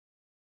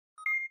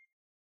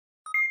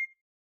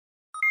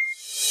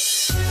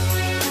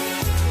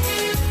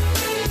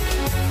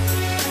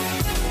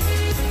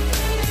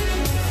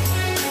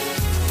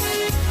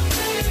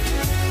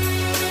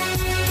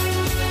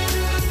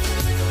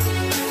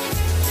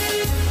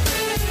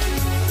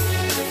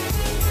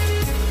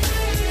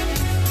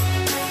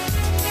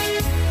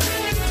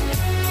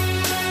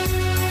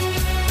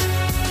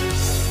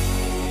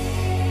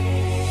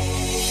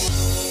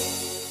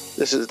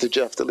This is the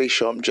Jeff Delee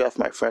Show. I'm Jeff.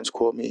 My friends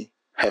call me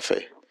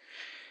Hefe.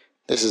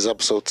 This is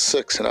episode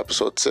 6, and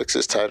episode 6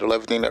 is titled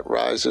Everything That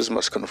Rises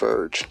Must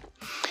Converge.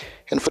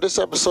 And for this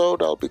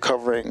episode, I'll be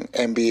covering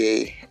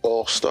NBA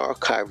All-Star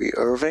Kyrie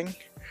Irving.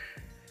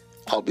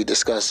 I'll be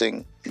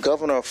discussing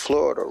Governor of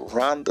Florida,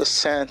 Ron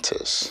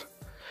DeSantis,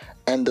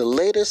 and the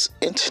latest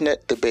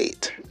internet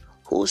debate.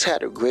 Who's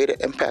had a greater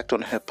impact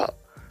on hip-hop,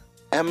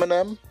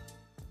 Eminem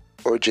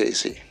or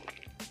Jay-Z?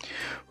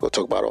 We'll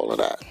talk about all of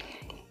that.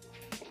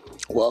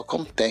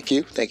 Welcome. Thank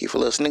you. Thank you for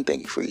listening.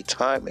 Thank you for your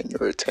time and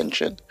your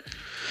attention.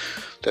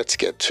 Let's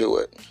get to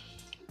it.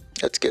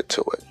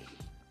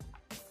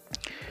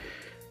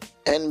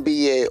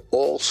 NBA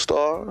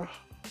All-Star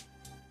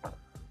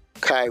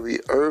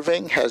Kyrie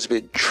Irving has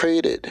been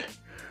traded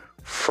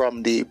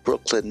from the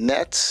Brooklyn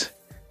Nets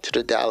to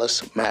the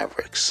Dallas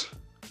Mavericks.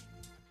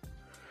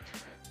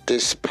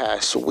 This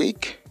past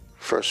week,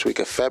 first week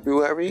of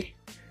February,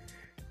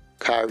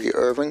 Kyrie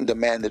Irving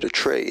demanded a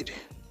trade.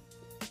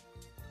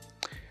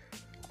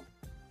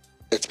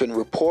 It's been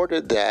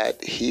reported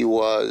that he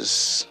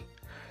was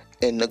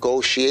in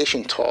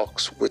negotiation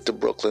talks with the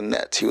Brooklyn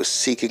Nets. He was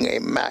seeking a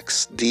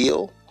max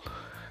deal,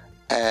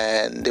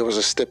 and there was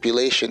a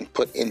stipulation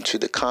put into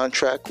the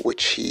contract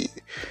which he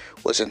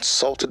was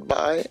insulted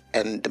by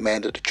and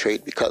demanded a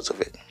trade because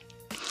of it.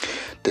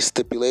 The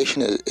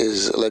stipulation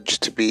is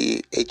alleged to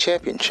be a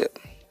championship,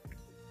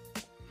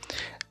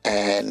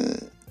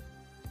 and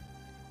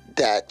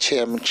that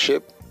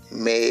championship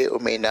may or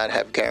may not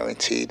have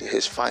guaranteed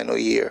his final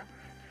year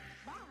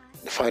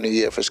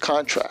of his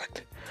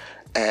contract.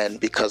 And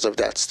because of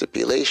that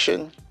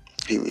stipulation,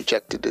 he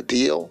rejected the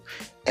deal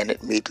and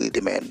immediately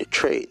demanded a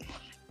trade.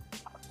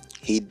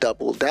 He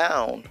doubled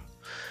down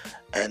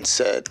and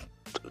said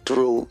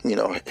through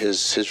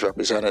his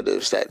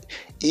representatives that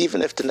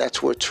even if the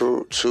Nets were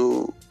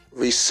to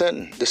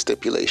rescind the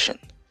stipulation,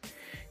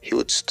 he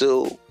would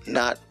still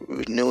not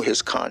renew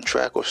his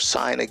contract or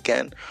sign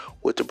again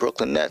with the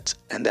Brooklyn Nets,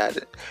 and that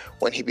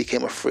when he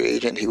became a free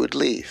agent, he would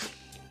leave.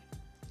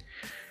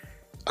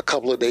 A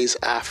couple of days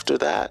after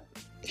that,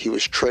 he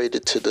was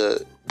traded to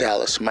the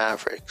Dallas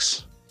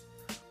Mavericks,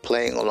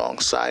 playing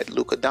alongside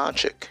Luka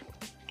Doncic.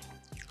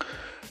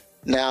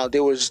 Now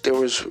there was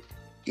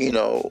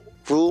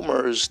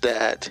rumors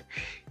that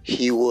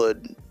he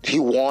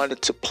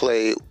wanted to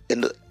play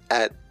with the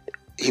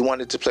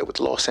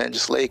Los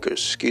Angeles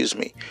Lakers,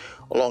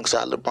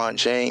 alongside LeBron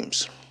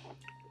James.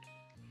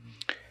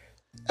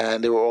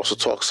 And there were also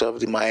talks of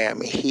the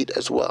Miami Heat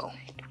as well.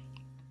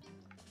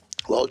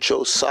 Well,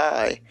 Joe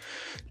Tsai,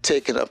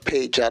 taking a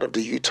page out of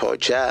the Utah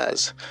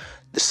Jazz,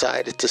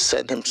 decided to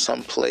send him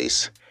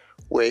someplace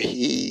where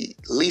he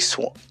least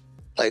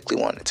likely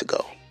wanted to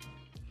go.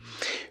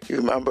 You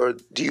remember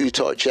the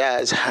Utah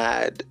Jazz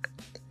had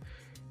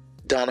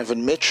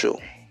Donovan Mitchell,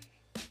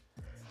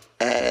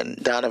 and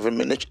Donovan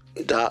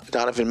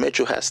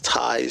Mitchell has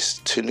ties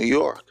to New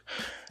York,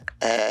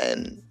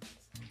 and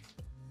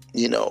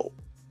he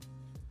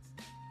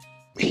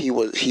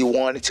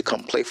wanted to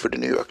come play for the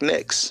New York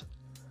Knicks.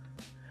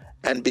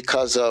 And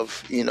because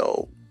of,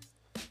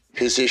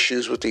 his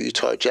issues with the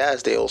Utah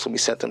Jazz, they also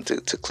sent him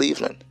to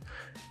Cleveland.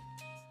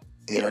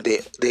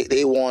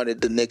 They wanted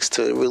the Knicks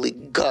to really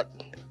gut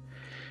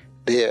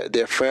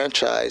their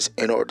franchise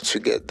in order to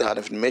get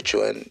Donovan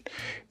Mitchell, and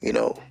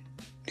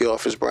the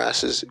office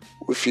brasses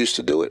refused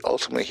to do it.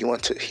 Ultimately, he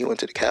went to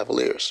the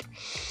Cavaliers,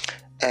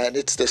 and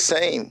it's the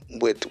same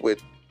with the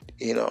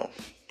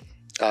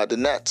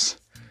Nets.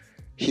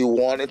 He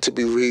wanted to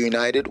be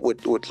reunited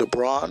with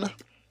LeBron,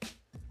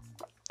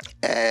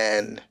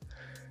 and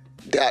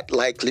that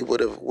likely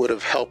would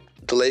have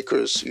helped the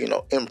Lakers,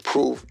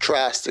 improve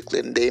drastically,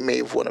 and they may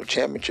have won a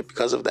championship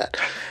because of that.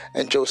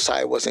 And Joe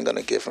Tsai wasn't going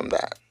to give him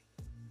that,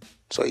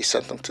 so he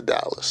sent them to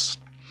Dallas.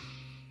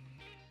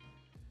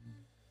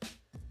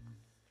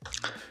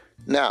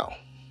 Now,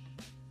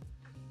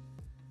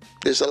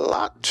 there's a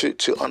lot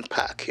to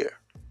unpack here.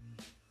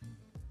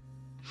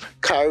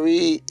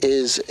 Kyrie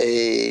is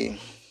a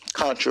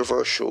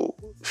controversial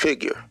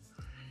figure.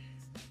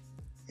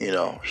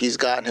 He's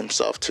gotten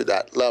himself to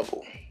that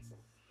level.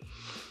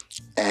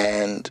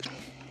 And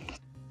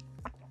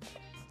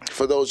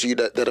for those of you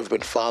that have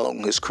been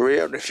following his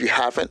career, and if you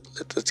haven't,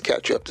 let's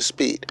catch you up to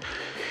speed.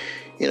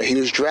 He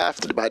was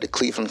drafted by the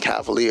Cleveland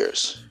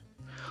Cavaliers.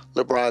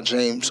 LeBron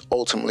James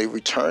ultimately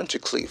returned to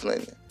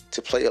Cleveland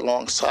to play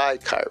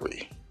alongside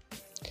Kyrie,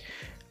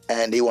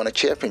 and they won a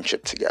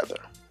championship together.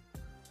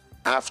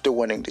 After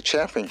winning the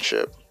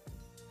championship,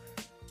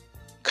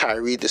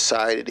 Kyrie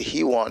decided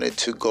he wanted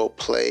to go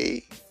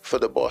play for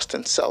the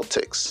Boston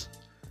Celtics.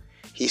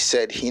 He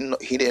said he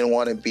didn't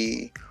want to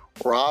be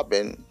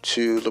Robin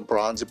to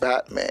LeBron's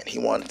Batman. He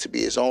wanted to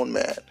be his own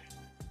man.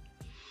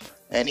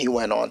 And he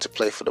went on to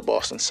play for the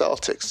Boston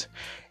Celtics.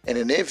 In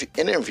an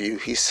interview,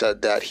 he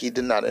said that he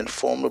did not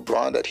inform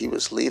LeBron that he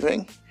was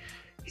leaving.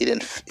 He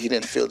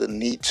didn't feel the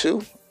need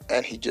to,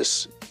 and he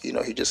just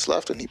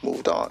left and he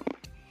moved on.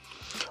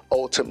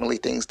 Ultimately,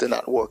 things did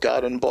not work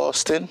out in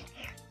Boston,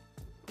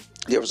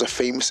 There was a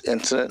famous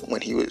incident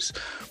when he was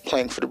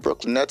playing for the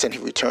Brooklyn Nets and he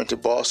returned to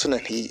Boston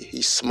and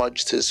he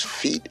smudged his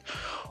feet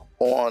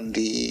on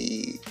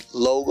the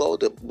logo,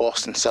 the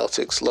Boston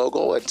Celtics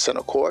logo at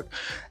center court,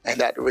 and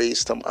that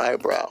raised some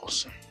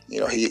eyebrows.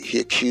 He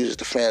accused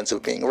the fans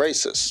of being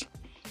racist.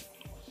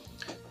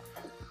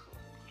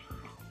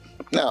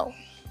 Now,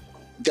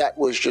 that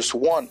was just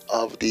one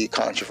of the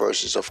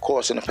controversies. Of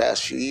course, in the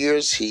past few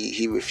years,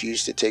 he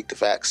refused to take the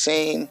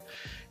vaccine.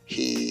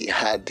 He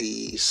had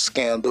the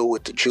scandal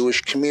with the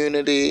Jewish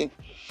community.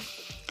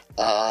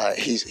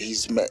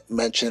 He's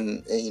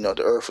mentioned,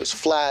 the earth is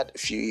flat a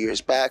few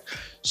years back.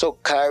 So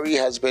Kyrie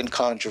has been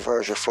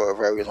controversial for a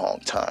very long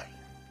time.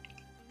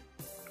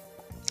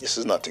 This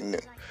is nothing new.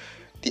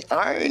 The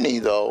irony,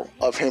 though,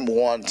 of him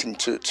wanting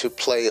to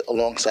play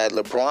alongside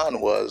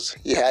LeBron was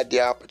he had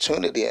the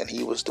opportunity and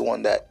he was the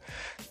one that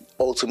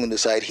ultimately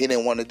decided he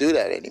didn't want to do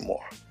that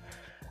anymore.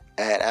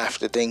 And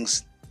after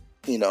things,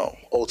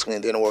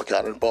 ultimately didn't work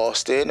out in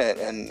Boston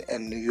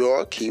and New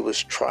York, he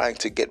was trying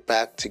to get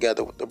back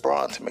together with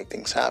LeBron to make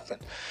things happen.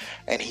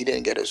 And he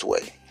didn't get his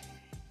way.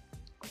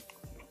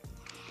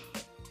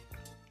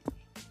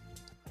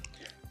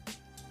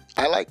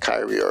 I like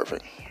Kyrie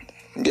Irving.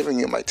 I'm giving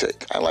you my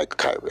take. I like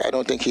Kyrie. I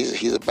don't think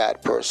he's a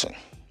bad person.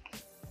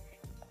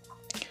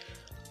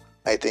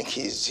 I think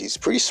he's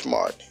pretty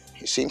smart.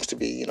 He seems to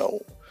be, an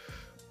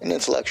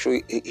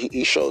intellectual.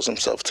 He shows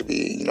himself to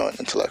be, an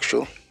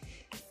intellectual.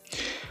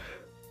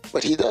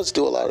 But he does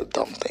do a lot of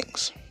dumb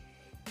things.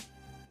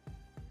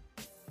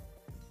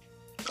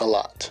 A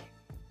lot.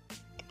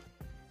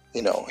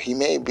 He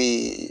may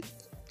be,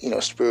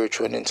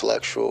 spiritual and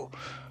intellectual,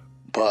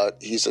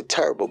 but he's a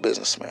terrible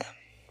businessman.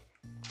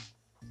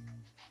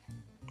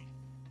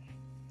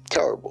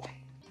 Terrible.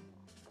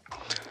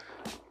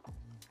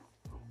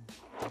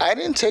 I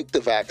didn't take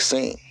the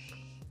vaccine.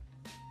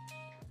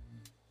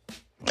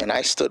 And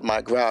I stood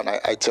my ground.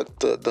 I took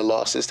the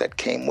losses that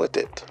came with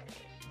it.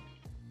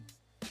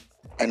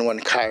 And when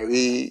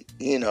Kyrie,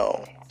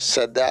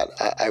 said that,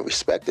 I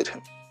respected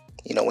him.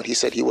 When he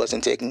said he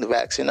wasn't taking the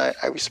vaccine, I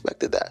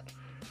respected that.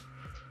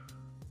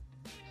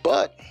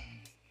 But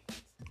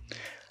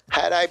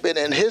had I been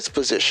in his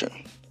position,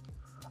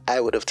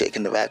 I would have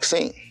taken the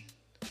vaccine.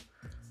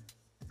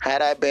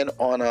 Had I been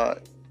on a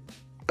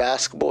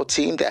basketball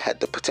team that had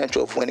the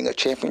potential of winning a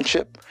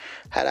championship,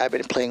 had I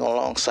been playing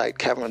alongside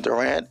Kevin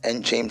Durant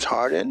and James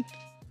Harden,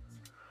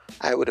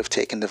 I would have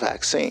taken the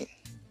vaccine.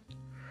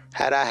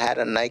 Had I had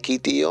a Nike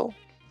deal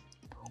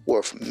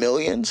worth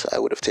millions, I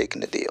would have taken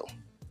the deal.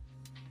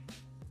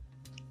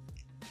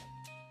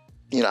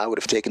 I would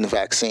have taken the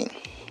vaccine.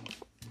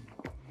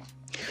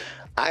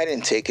 I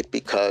didn't take it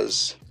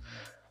because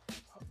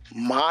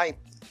my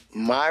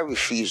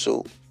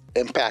refusal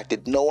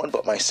impacted no one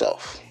but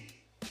myself.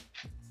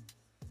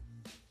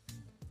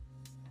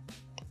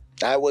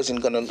 I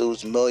wasn't going to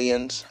lose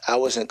millions. I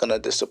wasn't going to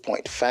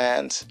disappoint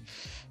fans.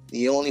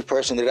 The only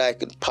person that I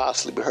could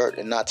possibly be hurt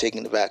in not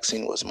taking the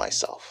vaccine was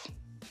myself.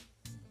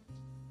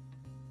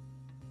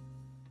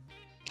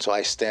 So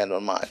I stand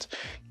on mine.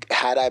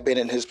 Had I been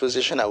in his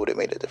position, I would have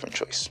made a different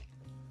choice.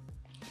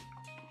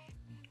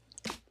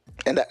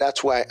 And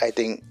that's why I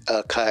think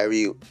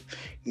Kyrie,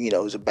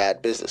 is a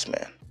bad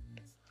businessman.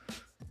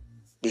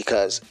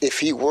 Because if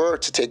he were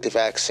to take the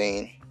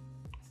vaccine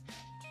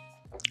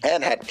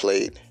and had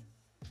played,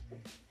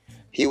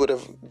 he would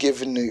have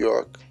given New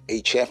York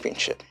a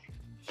championship.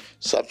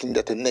 Something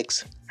that the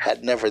Knicks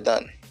had never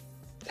done.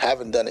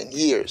 Haven't done in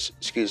years,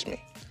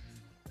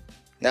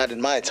 Not in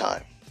my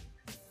time.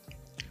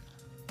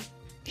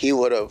 He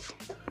would have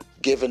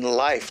given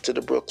life to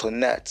the Brooklyn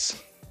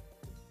Nets.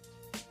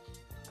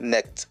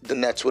 The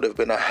Nets would have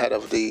been ahead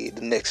of the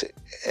Knicks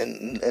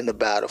in the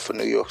battle for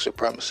New York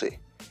supremacy.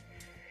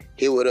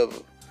 He would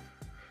have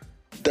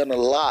done a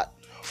lot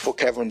for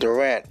Kevin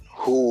Durant,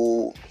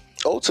 who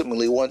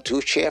ultimately won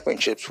 2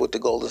 championships with the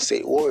Golden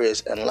State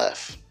Warriors and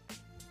left.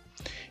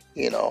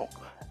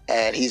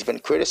 And he's been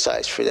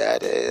criticized for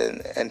that,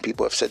 and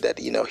people have said that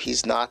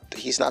he's not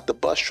the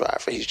bus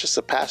driver. He's just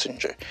a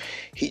passenger.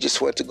 He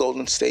just went to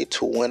Golden State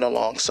to win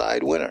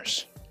alongside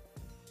winners.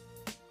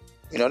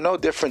 No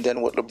different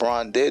than what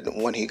LeBron did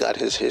when he got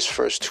his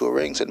first 2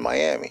 rings in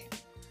Miami.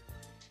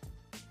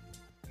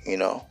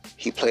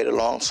 He played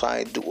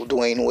alongside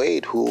Dwayne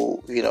Wade,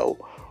 who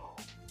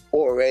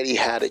already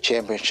had a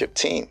championship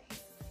team,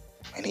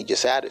 and he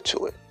just added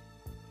to it.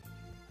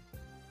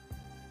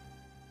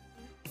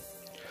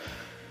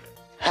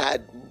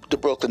 Had the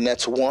Brooklyn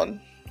Nets won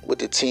with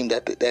the team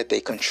that they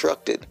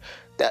constructed,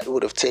 that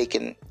would have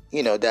taken,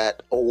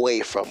 that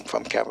away from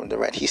Kevin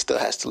Durant. He still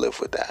has to live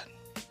with that.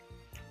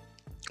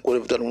 Would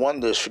have done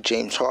wonders for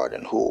James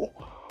Harden, who,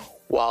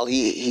 while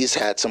he's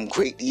had some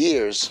great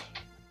years,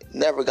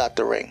 never got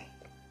the ring.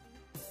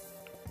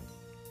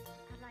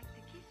 I'd like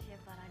to kiss you,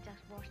 but I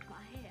just washed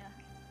my hair.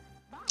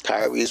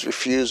 Kyrie's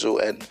refusal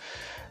and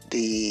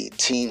the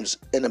team's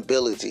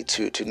inability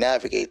to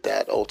navigate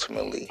that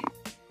ultimately,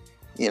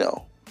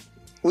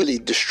 really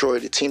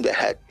destroyed a team that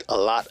had a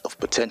lot of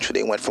potential.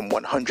 They went from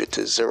 100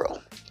 to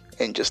 0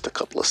 in just a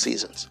couple of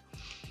seasons.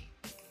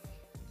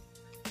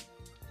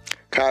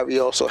 Kyrie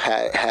also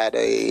had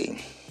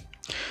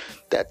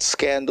that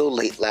scandal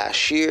late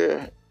last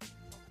year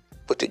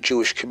with the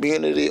Jewish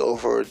community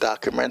over a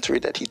documentary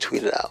that he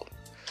tweeted out.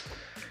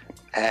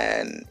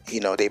 And,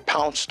 they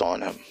pounced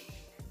on him.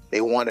 They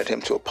wanted him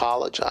to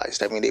apologize.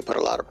 I mean, they put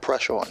a lot of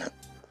pressure on him.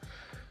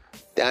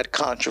 That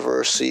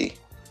controversy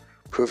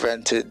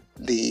prevented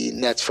the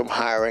Nets from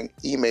hiring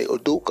Ime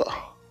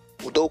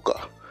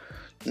Udoka,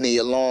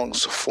 Nia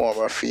Long's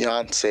former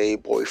fiance,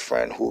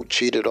 boyfriend, who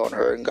cheated on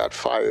her and got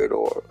fired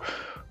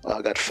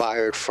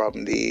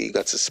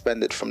got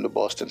suspended from the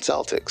Boston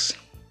Celtics.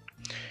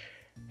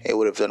 He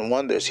would have done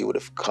wonders. He would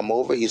have come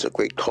over. He's a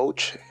great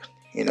coach,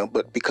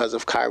 but because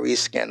of Kyrie's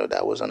scandal,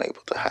 that was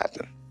unable to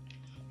happen.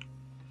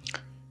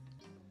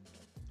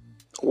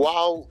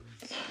 While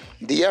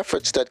the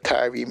efforts that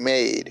Kyrie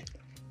made,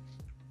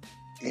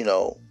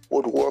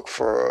 would work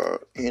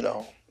for,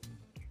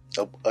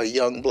 a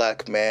young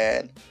black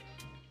man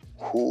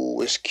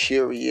who is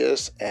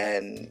curious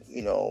and,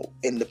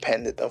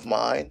 independent of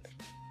mind,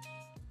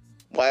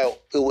 while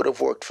it would have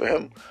worked for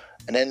him,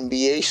 an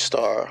NBA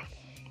star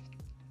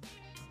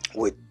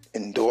with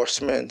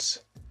endorsements,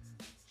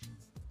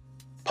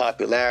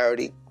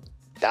 popularity,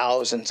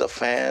 thousands of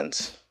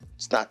fans,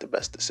 it's not the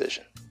best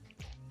decision.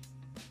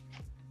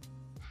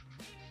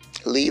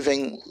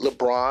 Leaving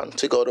LeBron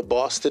to go to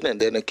Boston and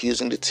then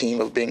accusing the team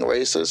of being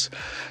racist,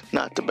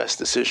 not the best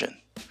decision.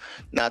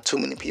 Not too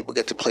many people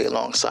get to play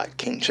alongside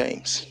King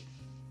James.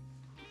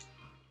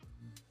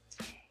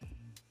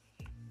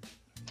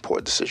 Poor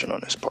decision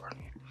on his part.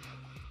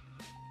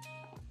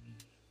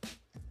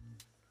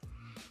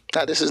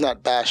 Now, this is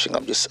not bashing.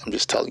 I'm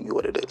just telling you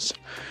what it is.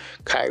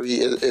 Kyrie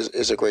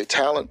is a great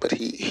talent, but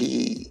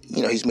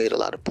he's made a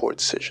lot of poor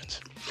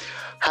decisions.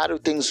 How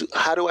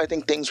do I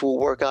think things will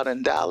work out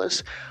in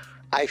Dallas?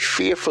 I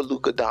fear for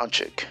Luka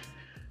Doncic,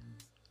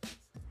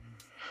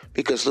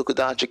 because Luka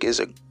Doncic is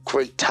a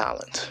great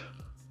talent,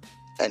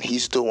 and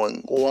he's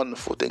doing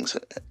wonderful things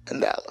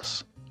in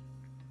Dallas.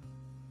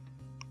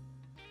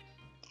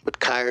 But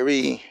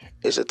Kyrie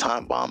is a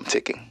time bomb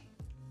ticking.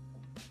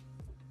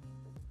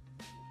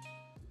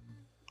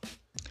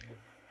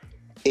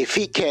 If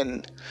he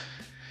can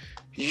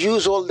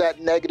use all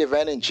that negative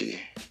energy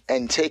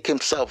and take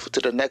himself to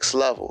the next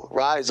level,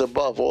 rise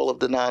above all of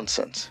the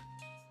nonsense,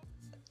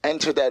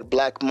 enter that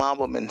Black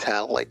Mamba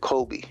mentality like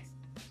Kobe,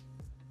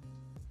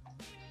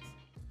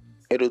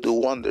 it'll do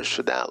wonders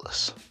for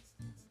Dallas.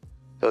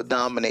 They'll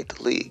dominate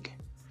the league.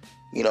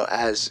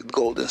 As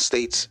Golden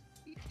State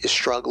is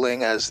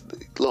struggling, as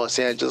the Los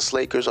Angeles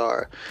Lakers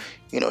are,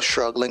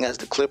 struggling, as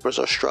the Clippers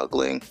are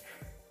struggling.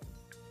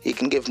 He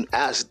can give,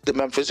 as the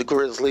Memphis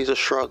Grizzlies are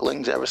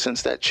struggling ever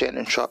since that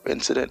Shannon Sharp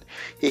incident,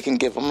 he can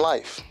give them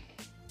life.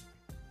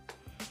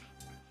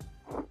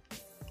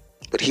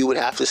 But he would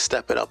have to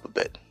step it up a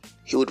bit.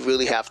 He would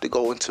really have to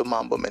go into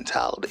Mamba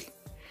mentality.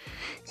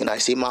 And I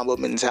see Mamba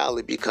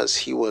mentality because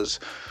he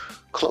was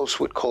close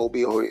with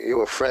Kobe, or they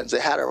were friends. They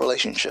had a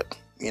relationship,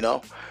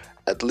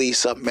 at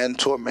least a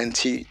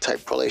mentor-mentee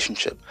type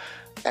relationship.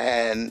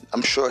 And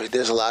I'm sure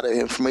there's a lot of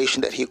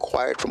information that he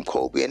acquired from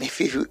Kobe. And if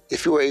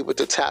you were able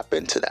to tap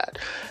into that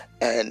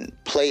and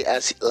play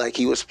like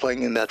he was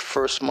playing in that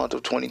first month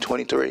of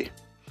 2023,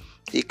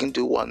 he can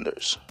do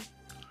wonders.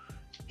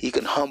 He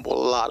can humble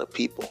a lot of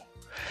people.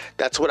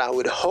 That's what I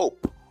would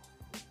hope.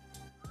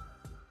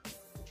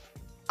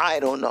 I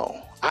don't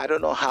know. I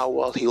don't know how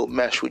well he'll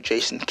mesh with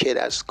Jason Kidd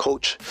as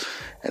coach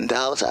in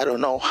Dallas. I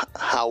don't know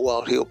how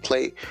well he'll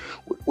play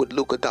with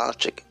Luka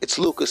Doncic. It's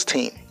Luka's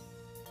team.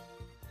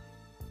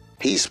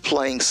 He's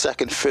playing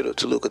second fiddle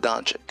to Luka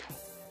Doncic.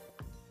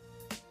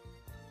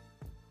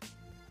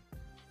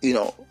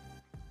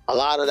 A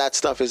lot of that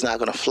stuff is not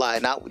going to fly,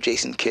 not with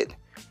Jason Kidd.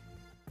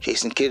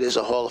 Jason Kidd is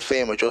a Hall of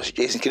Famer.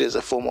 Jason Kidd is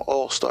a former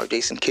All-Star.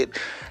 Jason Kidd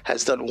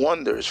has done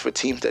wonders for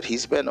teams that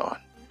he's been on.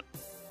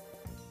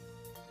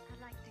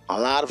 A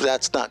lot of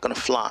that's not going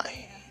to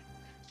fly.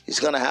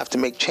 He's going to have to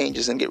make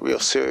changes and get real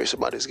serious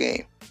about his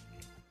game.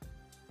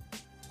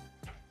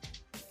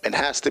 And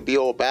has to be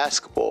all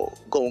basketball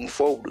going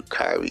forward with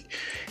Kyrie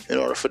in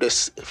order for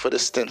this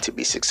stint to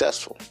be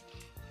successful.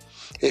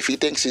 If he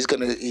thinks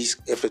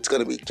if it's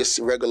gonna be just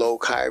regular old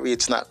Kyrie,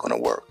 it's not gonna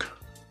work.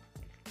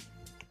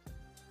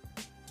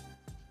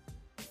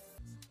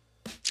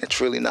 It's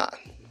really not.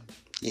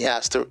 He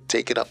has to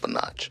take it up a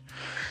notch,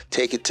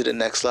 take it to the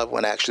next level,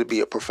 and actually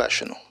be a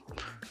professional.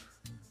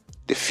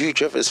 The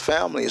future of his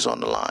family is on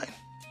the line.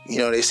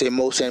 They say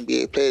most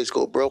NBA players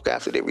go broke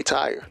after they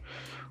retire.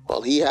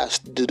 Well, he has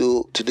to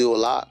do a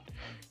lot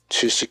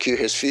to secure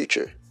his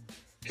future.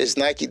 His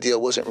Nike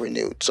deal wasn't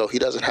renewed, so he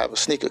doesn't have a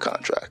sneaker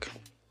contract.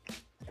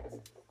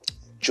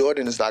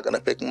 Jordan is not going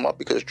to pick him up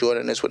because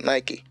Jordan is with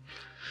Nike.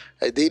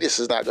 Adidas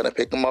is not going to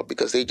pick him up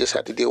because they just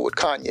had to deal with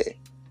Kanye.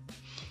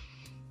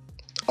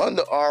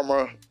 Under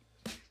Armour,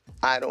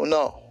 I don't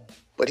know,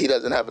 but he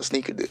doesn't have a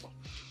sneaker deal.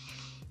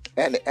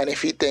 And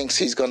if he thinks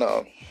he's going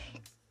to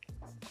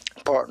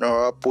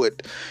partner up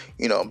with,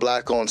 a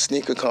black-owned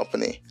sneaker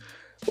company,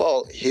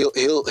 well,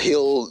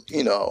 he'll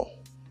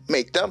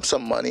make them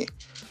some money,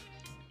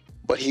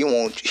 but he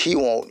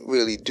won't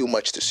really do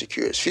much to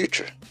secure his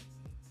future.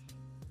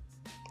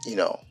 You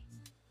know,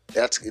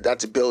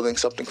 that's building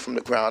something from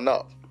the ground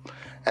up.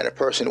 And a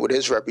person with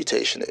his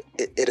reputation,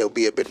 it'll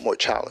be a bit more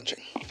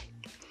challenging.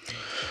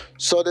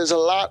 So there's a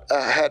lot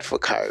ahead for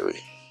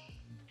Kyrie.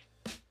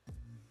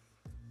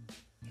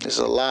 There's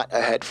a lot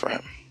ahead for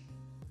him.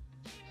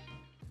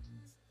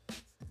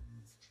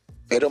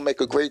 It'll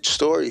make a great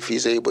story if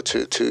he's able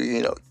to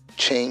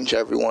change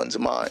everyone's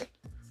mind.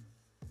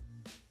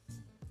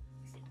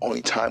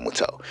 Only time will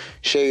tell.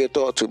 Share your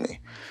thoughts with me.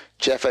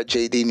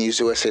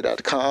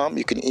 Jeff@jdnewsusa.com.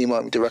 You can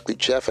email me directly,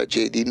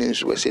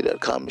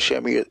 Jeff@jdnewsusa.com.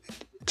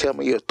 Tell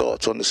me your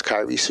thoughts on this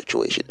Kyrie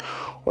situation.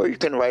 Or you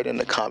can write in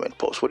the comment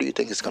post. What do you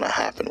think is going to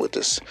happen with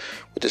this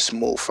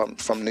move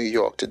from New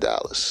York to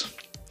Dallas?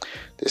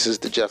 This is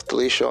the Jeff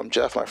Delee Show. I'm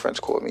Jeff. My friends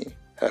call me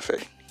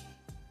Hefe.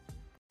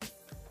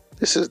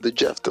 This is the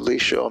Jeff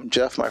Delee Show. I'm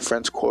Jeff. My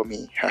friends call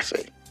me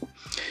Hefe.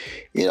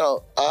 You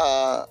know,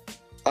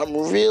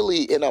 I'm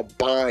really in a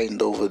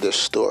bind over this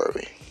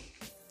story.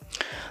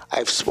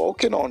 I've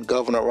spoken on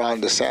Governor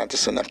Ron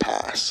DeSantis in the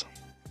past.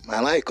 I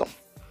like him.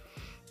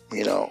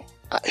 You know,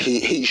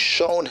 he's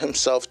shown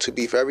himself to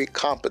be very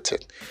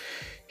competent.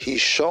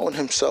 He's shown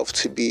himself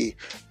to be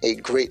a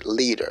great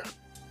leader.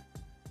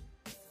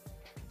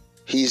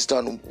 He's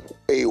done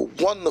a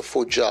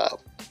wonderful job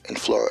in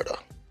Florida.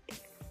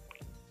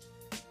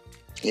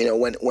 You know,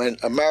 when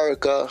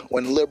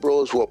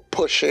liberals were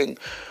pushing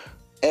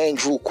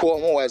Andrew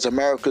Cuomo as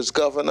America's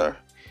governor,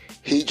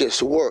 he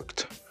just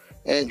worked.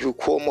 Andrew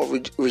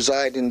Cuomo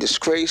resigned in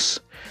disgrace,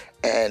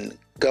 and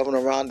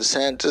Governor Ron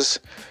DeSantis,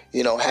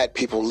 had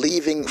people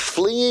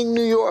fleeing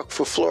New York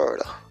for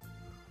Florida.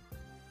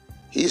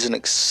 He's an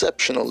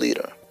exceptional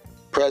leader.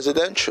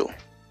 Presidential.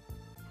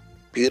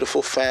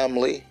 Beautiful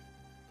family.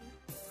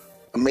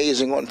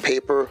 Amazing on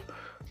paper.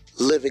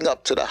 Living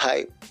up to the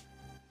hype.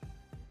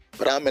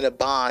 But I'm in a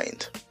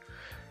bind.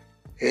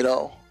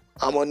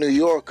 I'm a New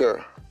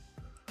Yorker.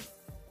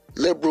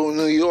 Liberal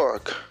New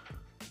York.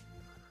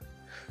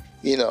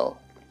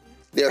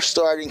 They're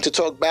starting to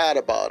talk bad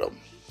about him.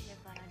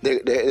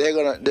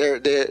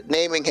 They're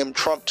naming him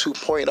Trump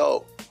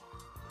 2.0.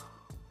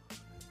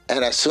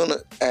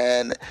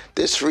 And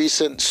this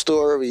recent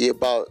story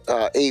about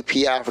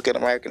AP African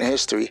American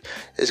history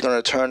is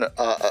going to turn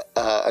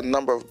a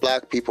number of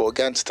black people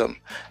against him,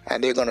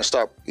 and they're going to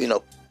start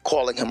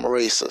calling him a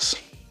racist.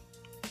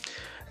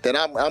 Then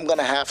I'm going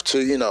to have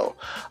to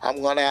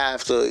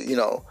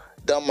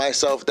dumb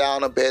myself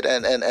down a bit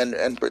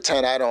and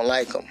pretend I don't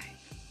like him.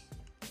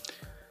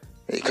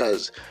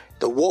 Because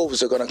the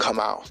wolves are going to come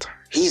out.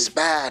 He's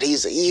bad.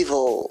 He's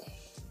evil.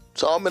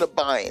 So I'm in a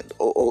bind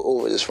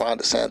over this Ron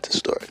DeSantis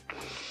story.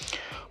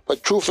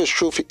 But truth is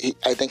truth.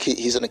 I think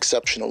he's an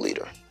exceptional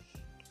leader.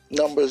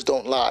 Numbers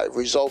don't lie.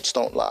 Results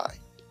don't lie.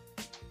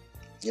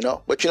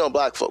 But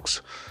black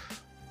folks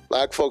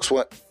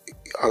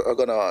are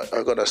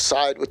gonna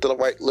side with the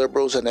right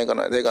liberals, and they're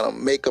gonna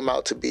make him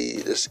out to be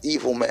this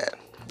evil man,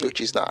 which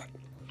he's not.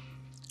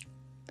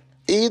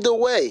 Either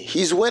way,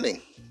 he's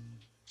winning.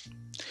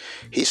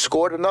 He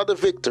scored another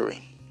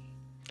victory.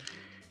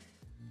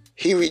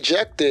 He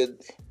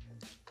rejected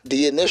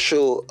the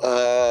initial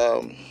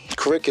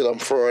curriculum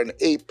for an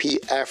AP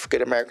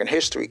African American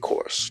history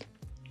course.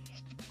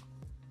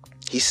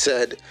 He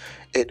said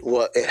it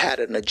had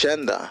an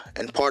agenda,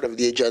 and part of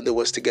the agenda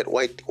was to get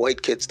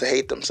white kids to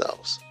hate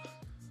themselves.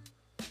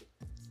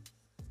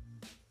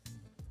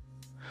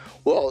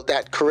 Well,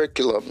 that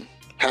curriculum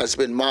has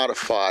been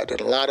modified,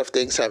 and a lot of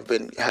things have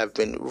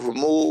been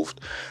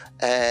removed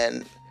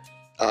and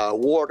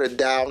watered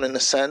down, in a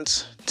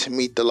sense, to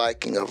meet the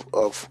liking of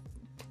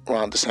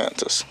Ron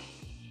DeSantis.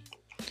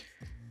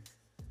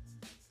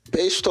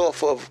 Based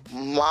off of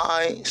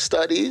my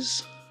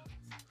studies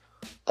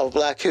of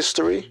black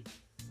history,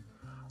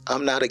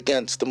 I'm not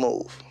against the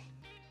move.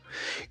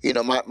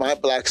 My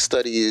black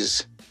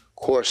studies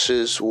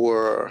courses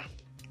were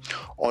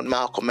on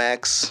Malcolm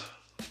X.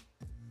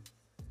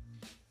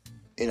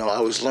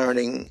 I was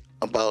learning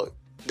about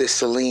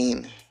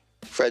Dessalines,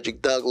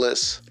 Frederick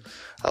Douglass.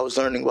 I was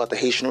learning about the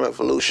Haitian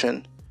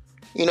Revolution.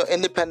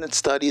 Independent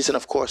studies, and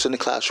of course in the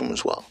classroom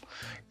as well.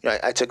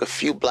 I took a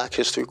few black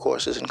history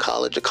courses in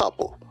college, a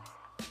couple.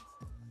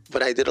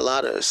 But I did a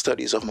lot of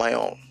studies of my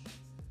own,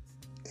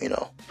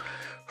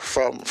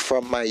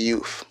 from my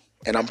youth.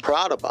 And I'm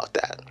proud about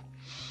that.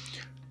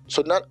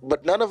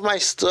 But none of my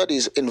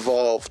studies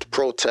involved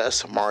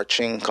protests,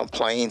 marching,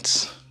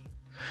 complaints.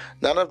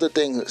 None of the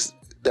things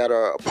that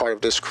are a part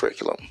of this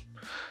curriculum.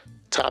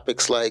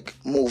 Topics like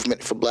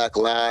movement for black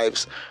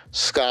lives,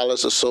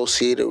 scholars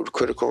associated with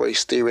critical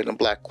race theory, and the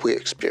black queer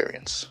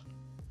experience.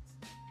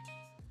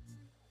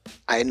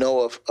 I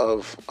know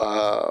of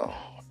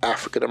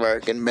African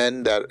American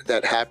men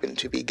that happen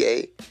to be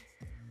gay,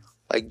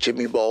 like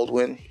Jimmy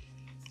Baldwin.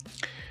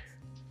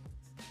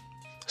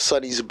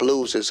 Sonny's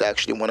Blues is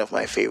actually one of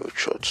my favorite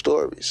short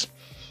stories.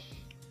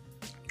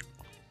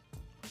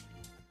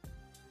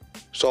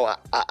 So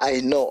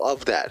I know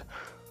of that.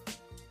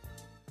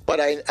 But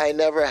I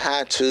never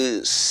had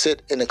to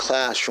sit in a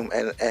classroom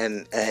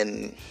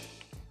and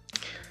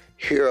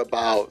hear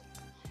about,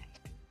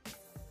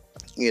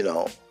 you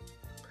know,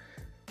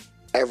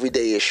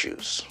 everyday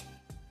issues.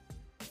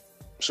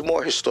 It's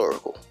more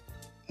historical,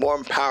 more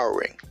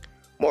empowering,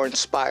 more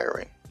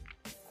inspiring.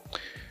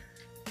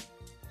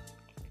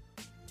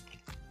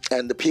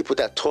 And the people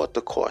that taught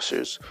the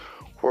courses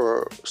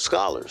were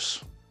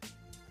scholars,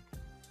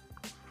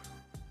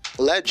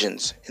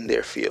 legends in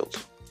their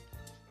field.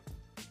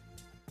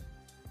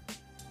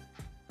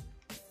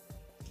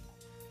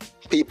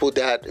 People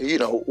that, you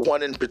know,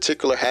 one in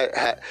particular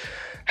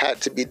had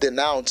to be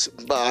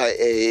denounced by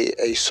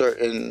a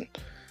certain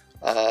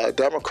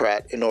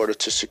Democrat in order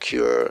to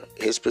secure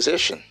his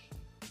position.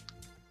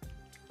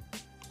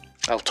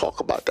 I'll talk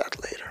about that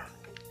later.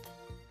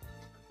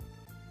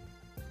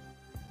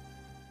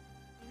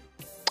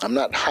 I'm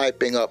not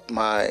hyping up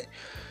my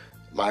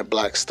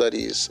Black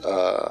Studies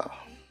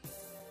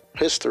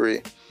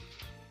history,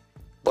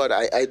 but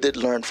I did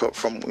learn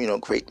from you know,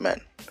 great men.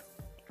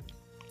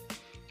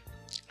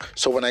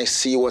 So when I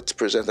see what's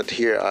presented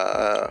here,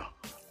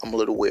 I'm a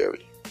little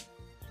wary.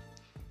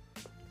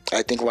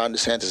 I think Ron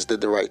DeSantis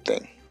did the right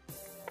thing.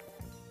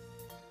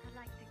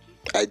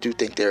 I do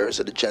think there is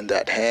an agenda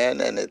at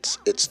hand, and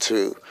it's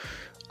to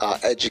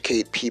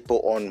educate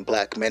people on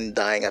black men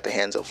dying at the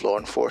hands of law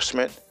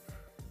enforcement,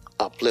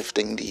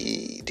 uplifting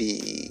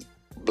the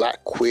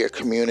black queer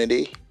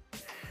community,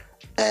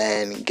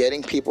 and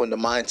getting people in the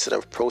mindset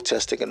of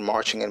protesting and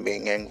marching and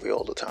being angry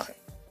all the time,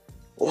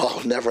 while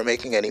never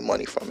making any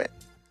money from it.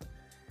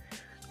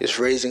 Just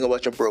raising a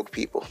bunch of broke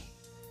people.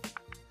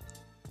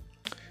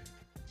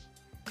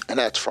 And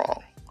that's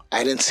wrong.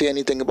 I didn't see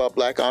anything about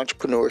black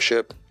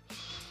entrepreneurship.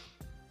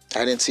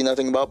 I didn't see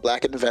nothing about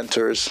black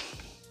inventors,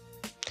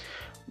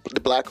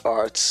 the black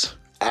arts,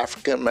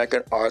 African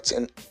American arts,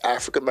 and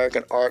African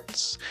American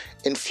arts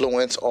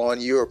influence on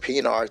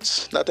European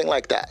arts. Nothing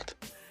like that.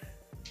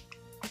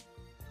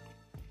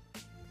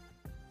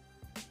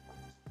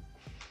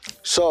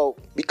 So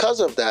because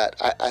of that,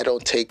 I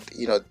don't take,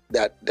 you know,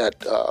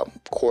 that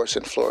course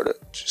in Florida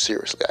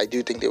seriously. I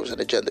do think there was an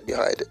agenda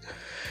behind it.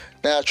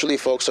 Naturally,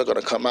 folks are going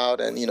to come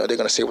out and, you know, they're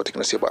going to say what they're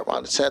going to say about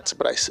Ron DeSantis.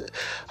 But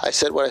I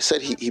said what I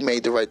said. He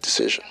made the right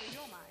decision.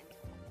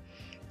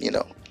 You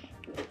know.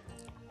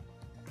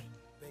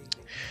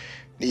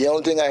 The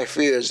only thing I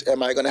fear is,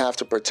 am I going to have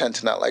to pretend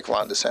to not like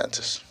Ron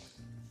DeSantis?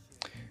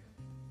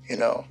 You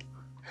know.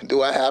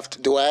 Do I have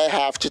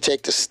to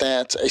take the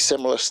stance, a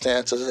similar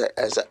stance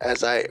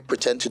as I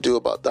pretend to do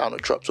about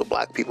Donald Trump, so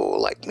black people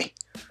will like me?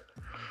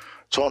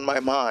 It's on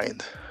my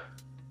mind.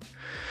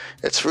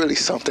 It's really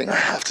something I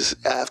have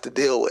to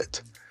deal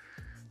with.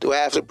 Do I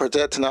have to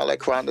pretend to not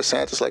like Ron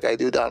DeSantis like I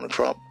do Donald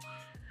Trump,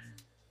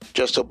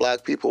 just so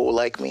black people will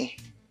like me?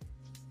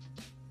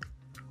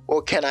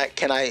 Or can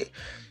I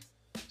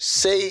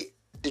say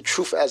the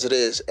truth as it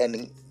is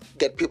and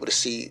get people to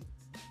see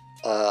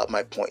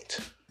my point?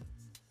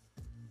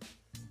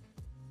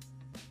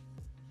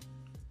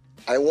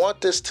 I want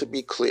this to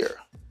be clear,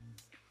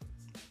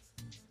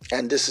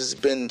 and this has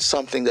been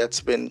something that's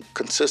been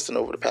consistent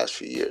over the past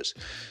few years.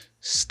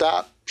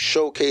 Stop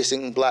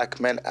showcasing black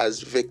men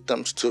as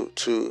victims to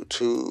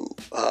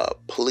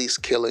police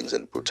killings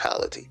and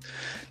brutality.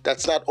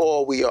 That's not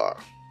all we are.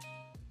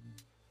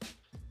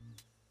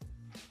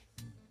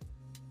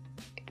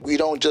 We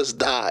don't just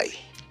die.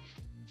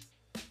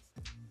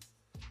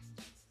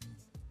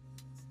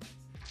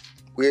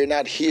 We're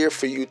not here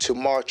for you to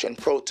march and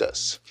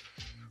protest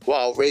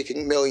while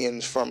raking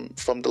millions from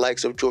the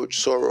likes of George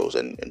Soros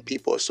and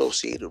people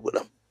associated with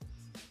him.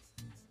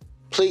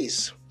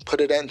 Please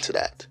put an end to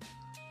that.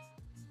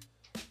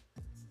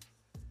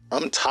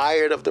 I'm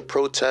tired of the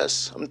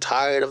protests. I'm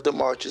tired of the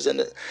marches, and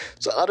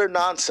it's utter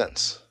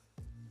nonsense.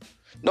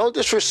 No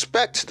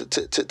disrespect to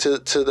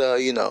the,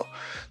 you know,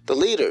 the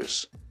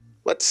leaders,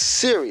 but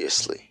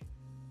seriously,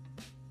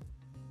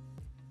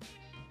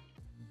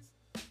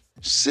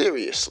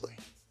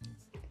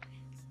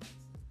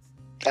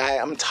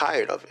 I'm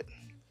tired of it.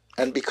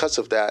 And because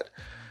of that,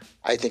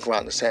 I think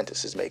Ron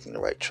DeSantis is making the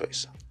right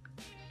choice.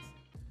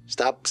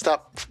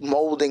 Stop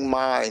molding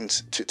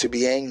minds to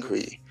be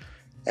angry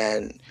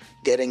and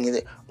getting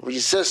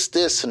resist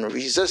this and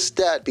resist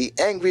that, be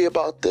angry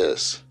about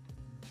this.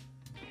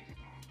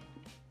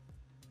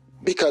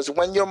 Because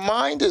when your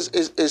mind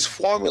is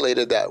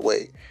formulated that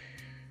way,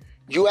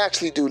 you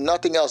actually do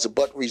nothing else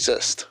but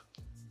resist.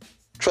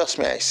 Trust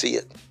me, I see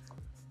it.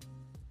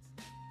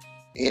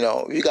 You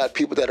know, you got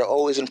people that are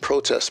always in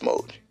protest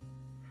mode.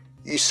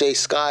 You say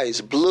sky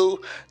is blue,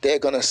 they're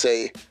going to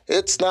say,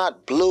 it's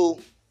not blue.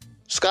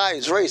 Sky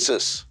is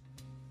racist.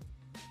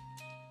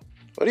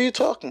 What are you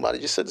talking about?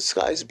 You just said the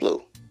sky is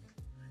blue.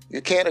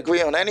 You can't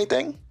agree on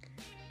anything?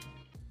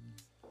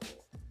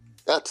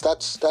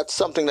 That's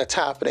something that's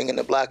happening in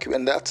the black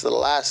community, and that's the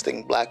last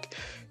thing black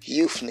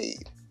youth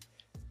need,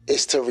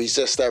 is to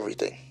resist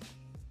everything.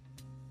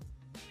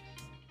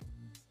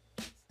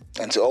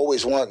 And to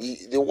always want,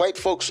 the white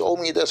folks owe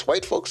me this,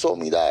 white folks owe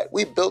me that.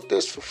 We built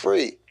this for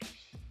free.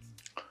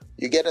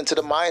 You get into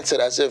the mindset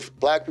as if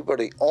black people are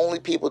the only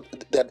people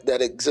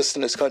that exist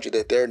in this country,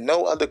 that there are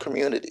no other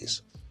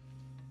communities.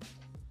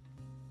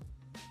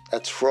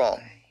 That's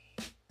wrong.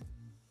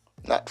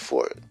 Not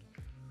for it.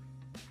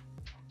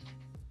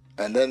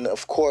 And then,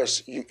 of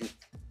course,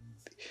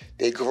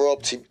 they grow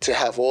up to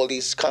have all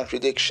these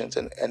contradictions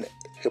and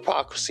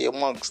hypocrisy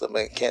amongst them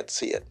and can't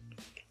see it.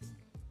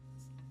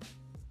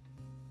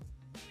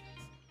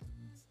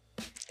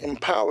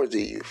 Empower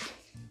the youth.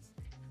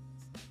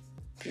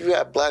 If you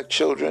have black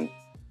children,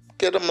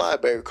 get them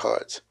library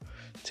cards.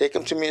 Take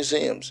them to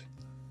museums.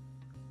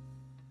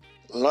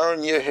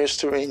 Learn your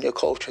history and your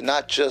culture,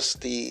 not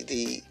just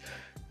the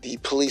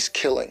police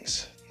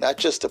killings, not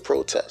just the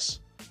protests.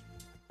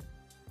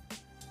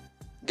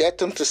 Get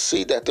them to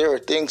see that there are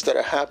things that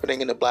are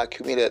happening in the black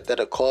community that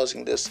are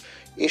causing this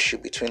issue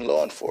between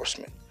law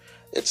enforcement.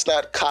 It's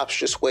not cops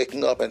just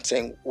waking up and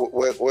saying,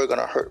 we're going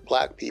to hurt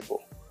black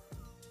people.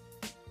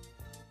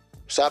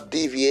 Stop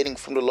deviating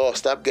from the law.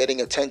 Stop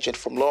getting attention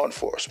from law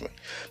enforcement.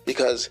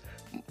 Because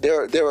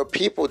there are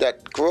people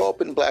that grow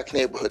up in black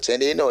neighborhoods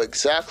and they know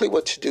exactly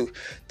what to do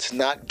to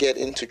not get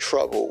into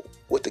trouble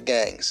with the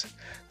gangs,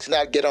 to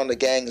not get on the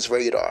gang's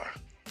radar.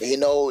 They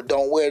know,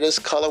 don't wear this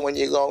color when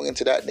you're going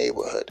into that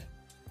neighborhood.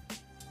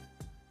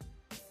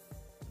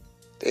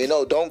 They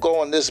know, don't go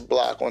on this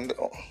block.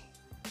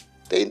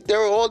 There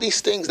are all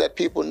these things that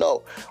people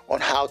know on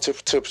how to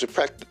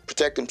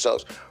protect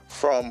themselves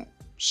from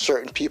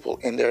certain people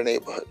in their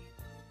neighborhood.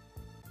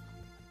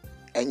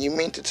 And you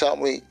mean to tell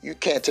me you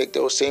can't take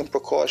those same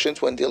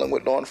precautions when dealing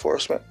with law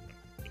enforcement?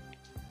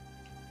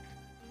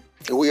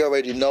 We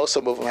already know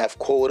some of them have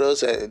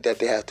quotas that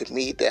they have to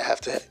meet. They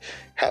have to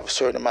have a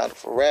certain amount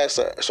of arrests,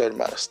 a certain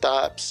amount of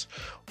stops.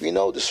 We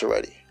know this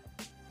already.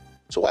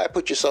 So why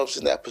put yourselves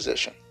in that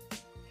position?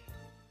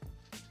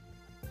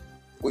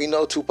 We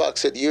know Tupac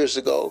said years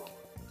ago,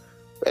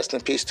 rest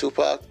in peace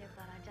Tupac,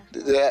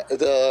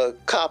 the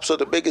cops are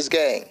the biggest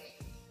gang.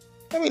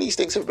 I mean, these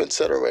things have been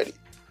said already.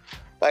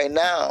 By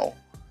now,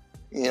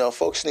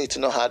 folks need to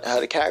know how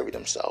to carry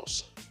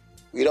themselves.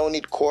 We don't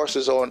need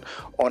courses on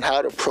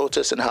how to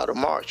protest and how to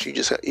march. You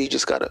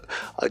just got to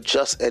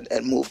adjust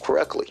and move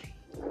correctly.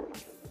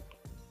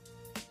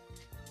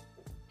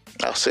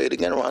 I'll say it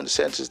again, Ron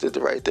DeSantis did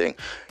the right thing.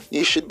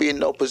 You should be in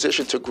no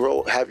position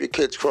to have your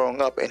kids growing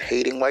up and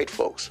hating white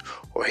folks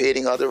or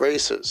hating other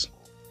races.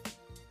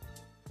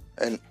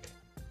 And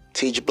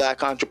teach black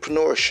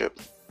entrepreneurship.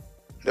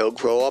 They'll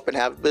grow up and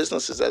have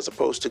businesses as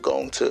opposed to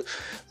growing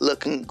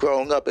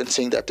up and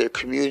seeing that their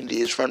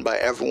community is run by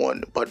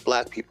everyone but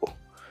black people.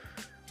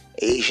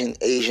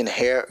 Asian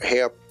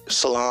hair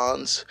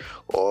salons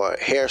or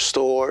hair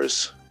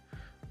stores.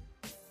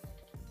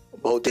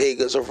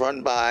 Bodegas are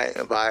run by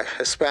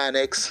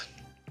Hispanics.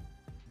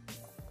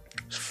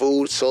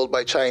 Food sold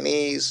by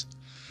Chinese,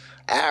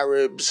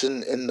 Arabs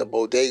in the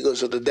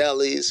bodegas or the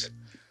delis.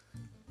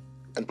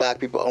 And black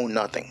people own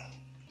nothing.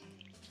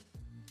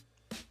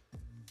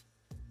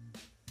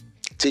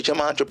 Teach them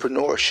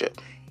entrepreneurship.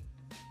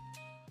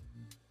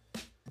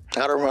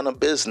 How to run a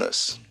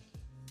business.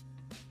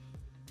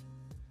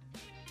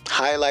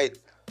 Highlight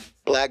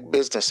black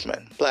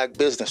businessmen, black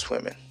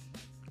businesswomen.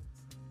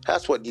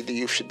 That's what the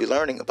youth should be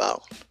learning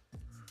about.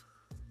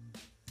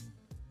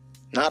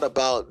 Not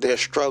about their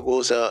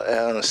struggles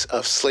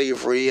of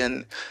slavery,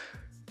 and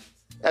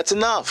that's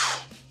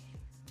enough.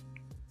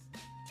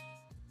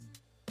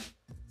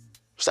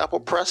 Stop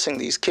oppressing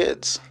these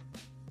kids.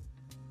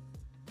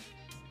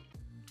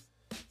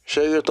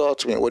 Share your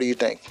thoughts with me. What do you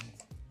think?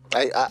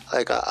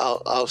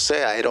 I'll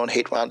say I don't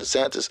hate Ron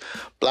DeSantis.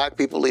 Black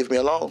people, leave me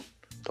alone.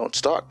 Don't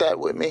start that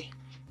with me.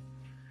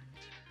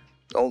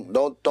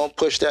 Don't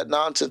push that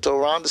nonsense. Oh,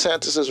 Ron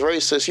DeSantis is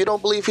racist. You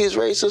don't believe he's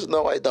racist?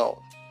 No, I don't.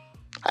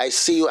 I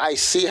see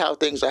how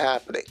things are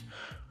happening.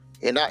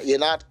 You're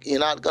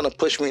not gonna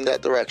push me in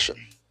that direction.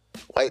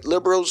 White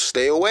liberals,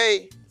 stay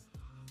away.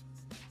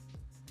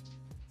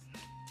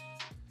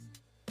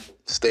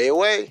 Stay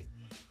away.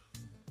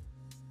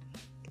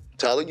 I'm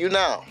telling you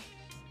now.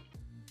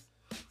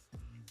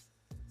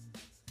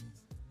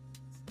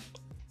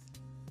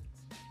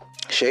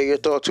 Share your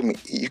thoughts with me.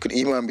 You can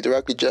email me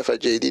directly,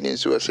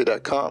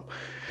 jeff@jdnewsusa.com.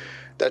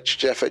 That's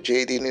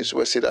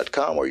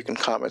jeff@jdnewsusa.com, or you can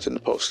comment in the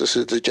post. This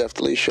is the Jeff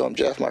Delee Show. I'm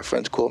Jeff. My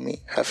friends call me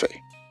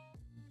Hefe.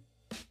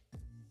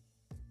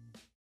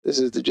 This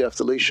is the Jeff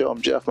Delee Show.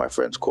 I'm Jeff. My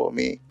friends call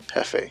me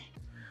Hefe.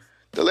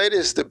 The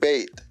latest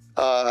debate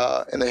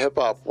in the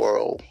hip-hop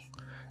world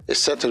is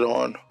centered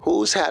on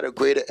who's had a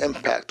greater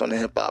impact on the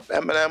hip-hop,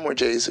 Eminem or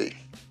Jay-Z.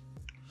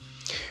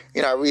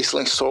 I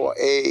recently saw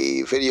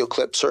a video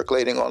clip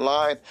circulating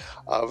online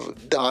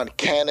of Don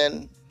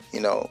Cannon,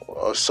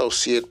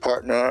 associate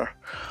partner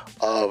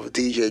of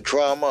DJ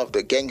Drama of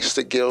the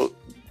Gangsta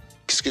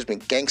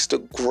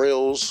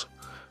Grills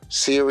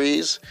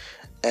series,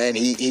 and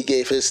he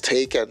gave his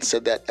take and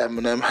said that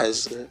Eminem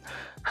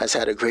has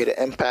had a greater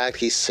impact.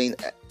 He's seen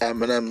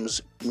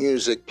Eminem's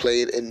music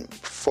played in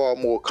far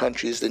more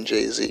countries than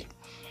Jay-Z.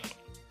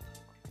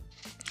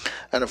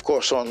 And of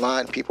course,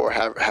 online people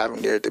are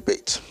having their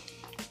debates.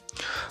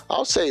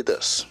 I'll say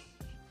this.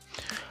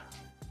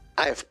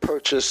 I have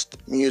purchased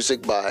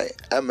music by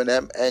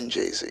Eminem and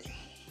Jay-Z.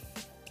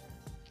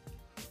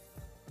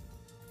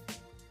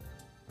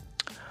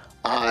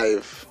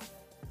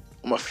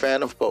 I'm a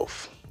fan of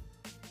both.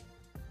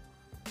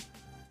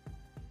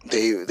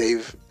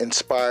 They've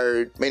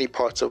inspired many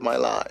parts of my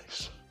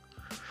lives,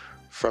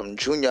 from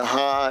junior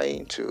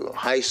high to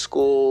high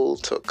school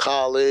to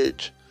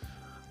college.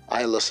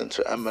 I listened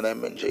to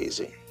Eminem and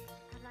Jay-Z.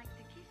 I'd like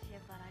to kiss you,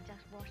 but I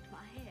just washed my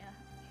hair.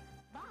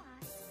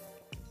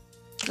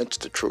 Bye. It's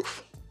the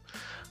truth.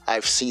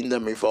 I've seen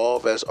them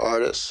evolve as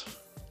artists.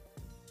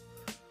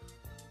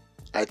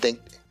 I think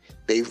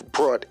they've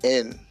brought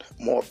in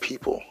more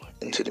people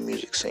into the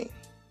music scene.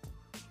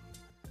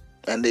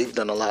 And they've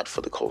done a lot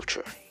for the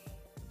culture.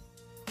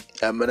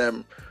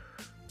 Eminem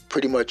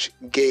pretty much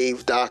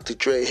gave Dr.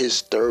 Dre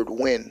his third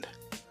win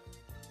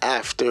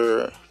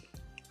after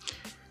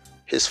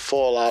his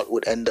fallout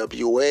with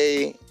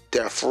NWA,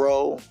 Death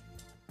Row.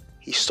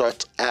 He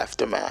starts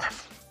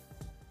Aftermath.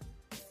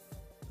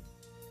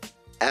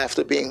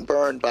 After being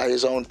burned by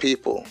his own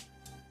people,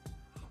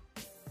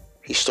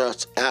 he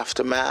starts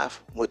Aftermath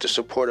with the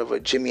support of a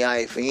Jimmy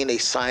Iovine. They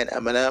sign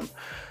Eminem,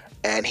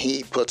 and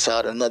he puts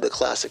out another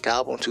classic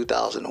album,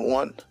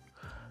 2001,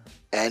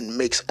 and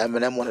makes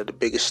Eminem one of the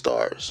biggest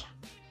stars.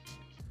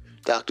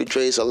 Dr.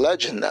 Dre's a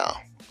legend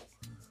now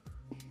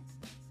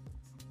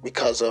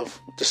because of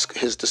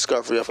his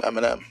discovery of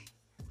Eminem.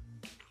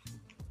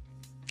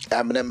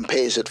 Eminem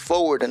pays it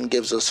forward and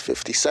gives us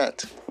 50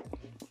 Cent,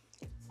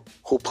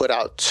 who put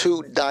out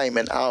 2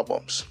 diamond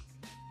albums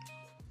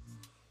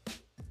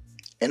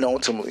and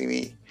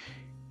ultimately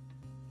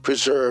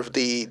preserved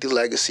the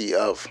legacy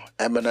of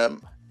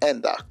Eminem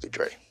and Dr.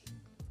 Dre.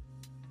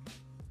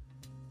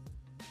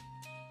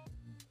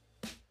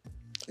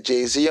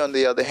 Jay-Z, on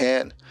the other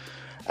hand,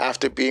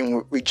 after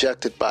being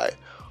rejected by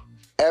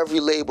every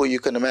label you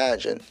can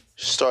imagine,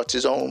 starts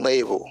his own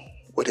label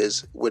with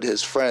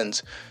his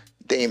friends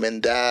Damon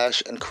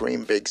Dash and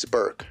Kareem Biggs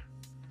Burke.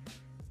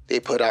 They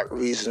put out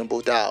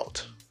Reasonable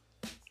Doubt.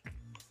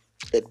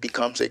 It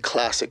becomes a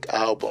classic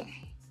album.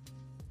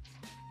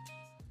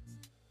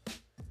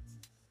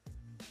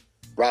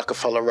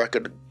 Rockefeller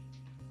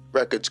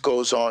Records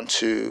goes on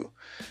to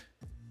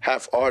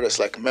have artists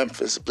like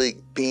Memphis Bleak,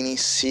 Beanie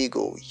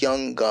Siegel,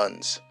 Young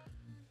Guns,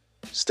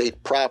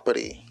 State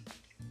Property,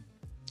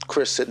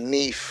 Chris and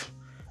Neef,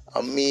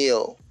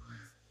 Emil.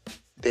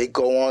 They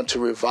go on to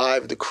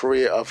revive the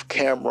career of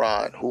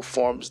Cameron, who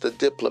forms the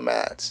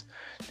Diplomats.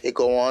 They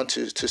go on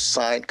to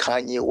sign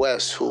Kanye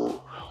West,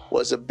 who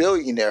was a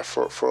billionaire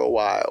for a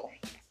while.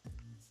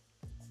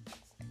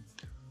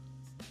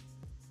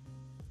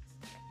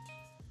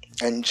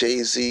 And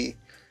Jay-Z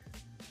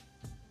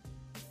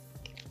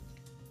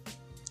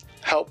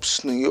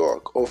helps New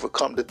York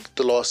overcome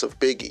the loss of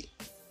Biggie.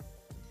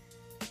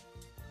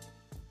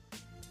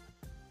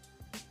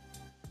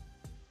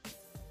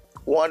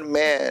 One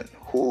man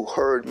who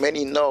heard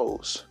many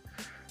no's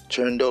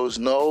turned those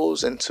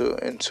no's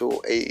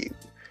into a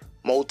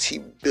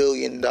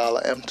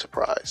multi-billion-dollar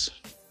enterprise.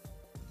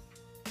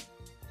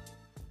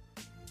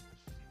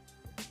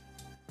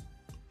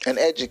 And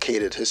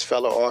educated his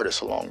fellow artists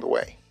along the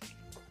way.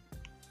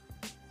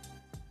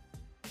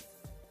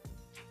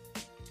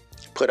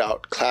 Put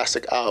out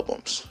classic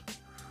albums,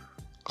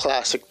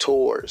 classic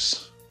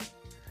tours,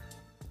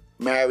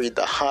 married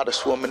the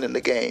hottest woman in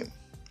the game,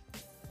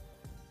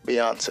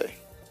 Beyonce.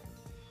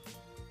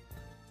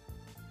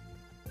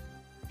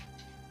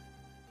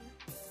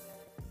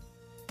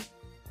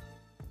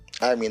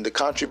 I mean, the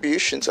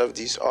contributions of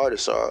these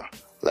artists are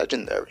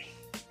legendary.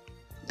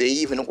 They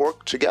even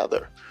work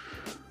together.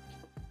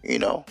 You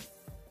know,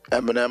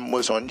 Eminem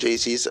was on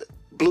Jay-Z's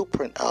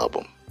Blueprint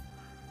album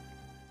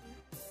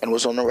and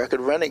was on the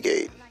record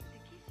Renegade.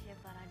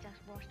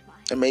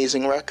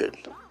 Amazing record.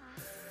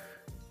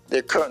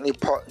 They're currently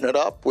partnered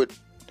up with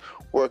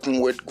working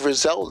with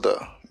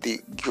Griselda, the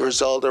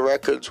Griselda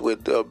Records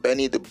with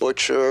Benny the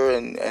Butcher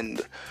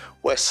and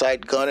West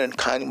Side Gun and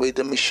Conway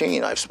the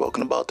Machine. I've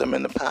spoken about them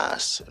in the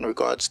past in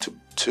regards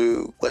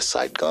to West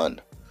Side Gun.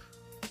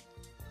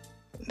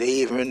 They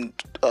even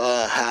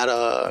had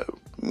a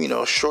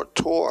short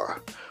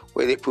tour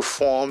where they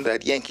performed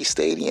at Yankee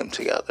Stadium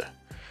together.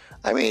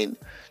 I mean,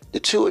 the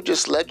two are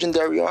just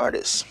legendary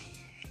artists.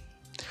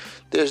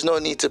 There's no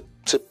need to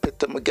pit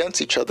them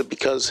against each other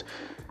because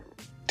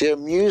their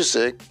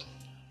music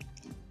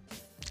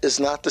is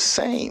not the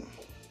same.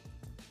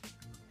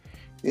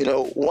 You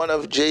know, one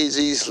of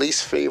Jay-Z's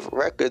least favorite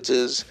records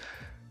is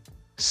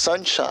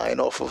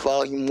Sunshine off of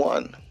Volume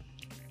 1.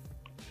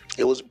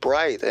 It was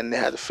bright and it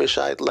had a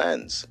fisheye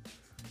lens.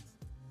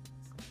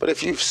 But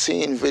if you've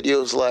seen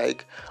videos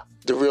like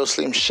The Real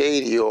Slim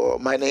Shady or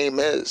My Name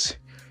Is,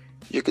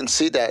 you can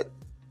see that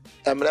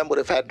Eminem would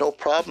have had no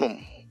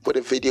problem with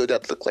a video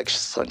that looked like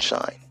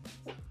Sunshine.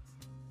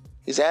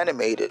 He's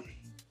animated.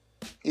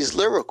 He's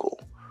lyrical.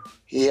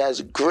 He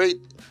has great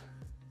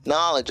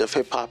knowledge of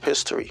hip-hop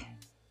history.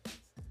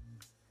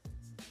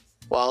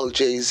 While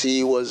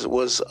Jay-Z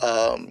was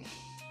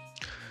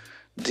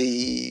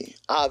the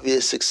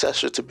obvious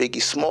successor to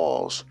Biggie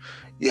Smalls,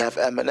 you have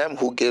Eminem,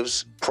 who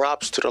gives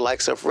props to the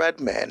likes of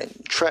Redman and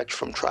Tretch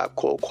from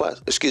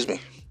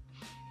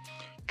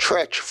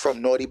Tretch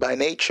from Naughty by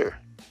Nature.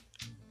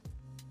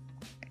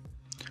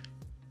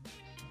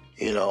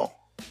 You know,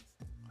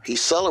 he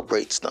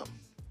celebrates them.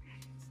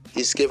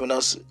 He's given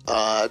us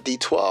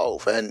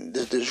D12 and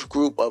this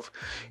group of,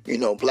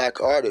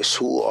 black artists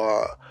who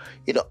are,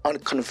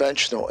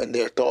 unconventional in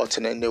their thoughts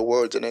and in their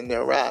words and in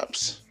their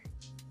raps.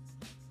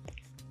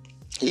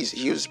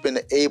 He's been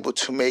able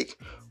to make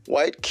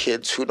white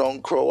kids who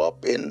don't grow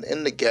up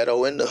in the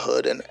ghetto, in the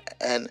hood,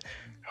 and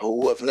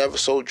who have never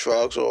sold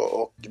drugs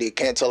or they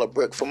can't tell a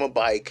brick from a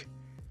bike,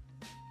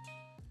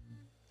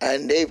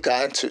 and they've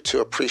gotten to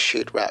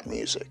appreciate rap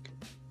music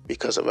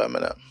because of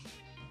Eminem.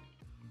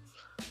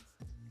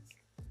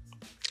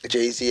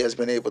 Jay-Z has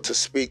been able to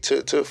speak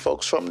to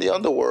folks from the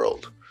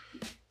underworld,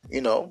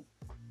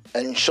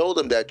 and show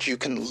them that you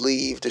can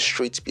leave the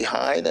streets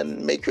behind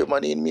and make your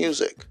money in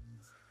music,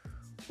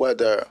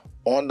 whether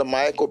on the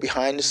mic or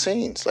behind the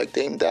scenes, like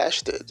Dame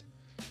Dash did.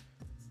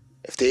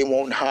 If they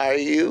won't hire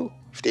you,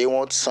 if they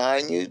won't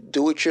sign you,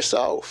 do it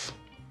yourself.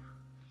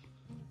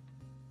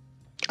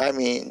 I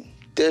mean,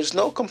 there's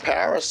no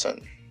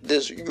comparison.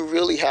 You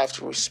really have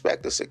to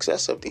respect the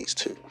success of these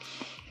two.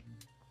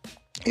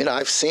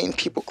 I've seen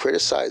people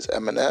criticize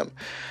Eminem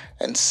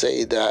and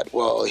say that,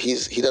 well,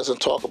 he doesn't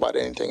talk about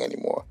anything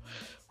anymore.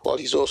 Well,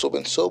 he's also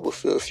been sober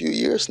for a few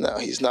years now.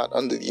 He's not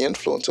under the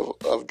influence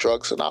of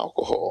drugs and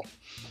alcohol.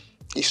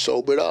 He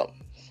sobered up.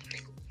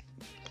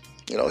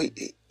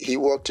 He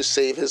worked to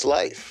save his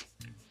life.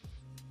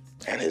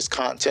 And his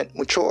content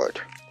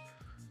matured.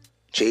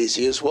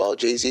 Jay-Z as well.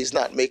 Jay-Z's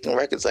not making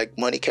records like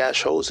Money,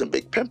 Cash, Hoes, and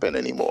Big Pimpin'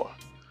 anymore.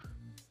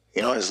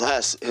 His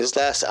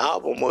last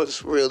album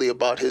was really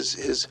about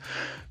his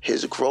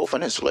growth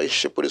and his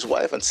relationship with his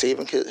wife and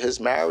saving his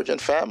marriage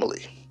and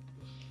family.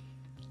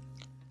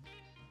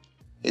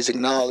 He's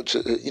acknowledged,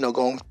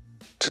 going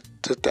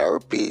to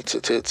therapy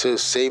to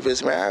save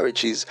his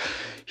marriage.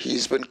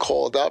 He's been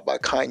called out by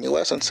Kanye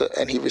West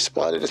and he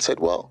responded and said,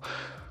 well,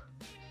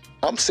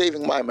 I'm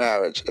saving my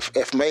marriage.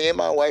 If me and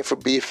my wife are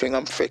beefing,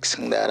 I'm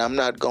fixing that. I'm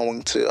not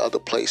going to other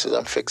places.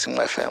 I'm fixing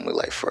my family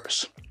life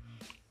first.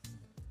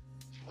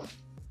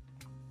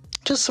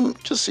 Just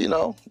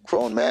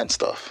grown man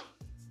stuff.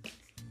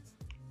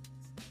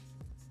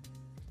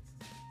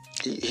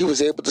 He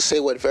was able to say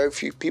what very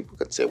few people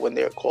could say when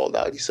they're called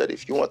out. He said,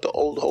 if you want the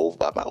old Hove,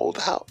 buy my old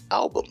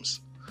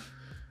albums.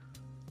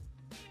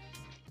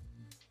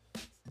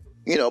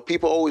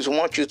 People always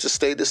want you to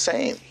stay the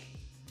same.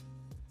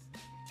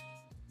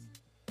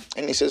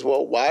 And he says,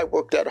 well, why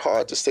work that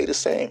hard to stay the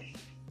same?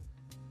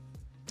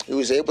 He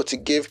was able to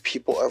give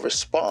people a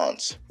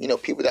response.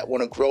 People that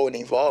want to grow and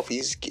evolve,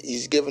 he's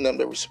giving them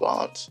the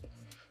response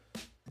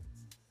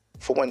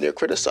for when they're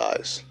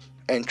criticized.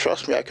 And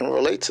trust me, I can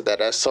relate to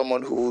that as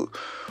someone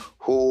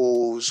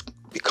who's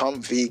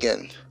become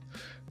vegan,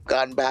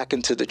 gotten back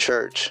into the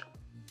church,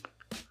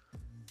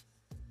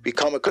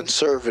 become a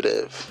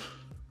conservative.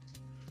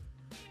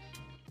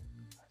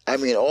 I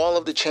mean, all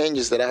of the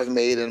changes that I've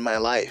made in my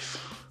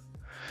life,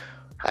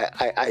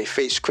 I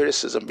face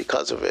criticism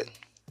because of it.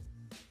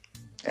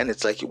 And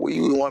it's like, well,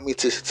 you want me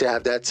to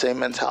have that same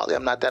mentality?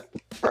 I'm not that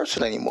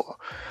person anymore.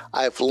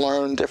 I've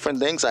learned different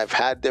things. I've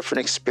had different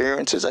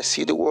experiences. I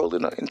see the world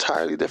in an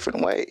entirely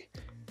different way.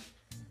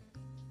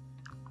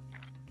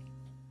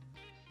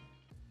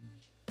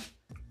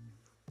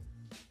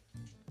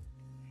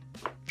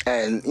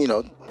 And,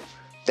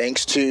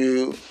 thanks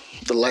to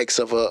the likes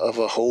of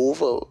a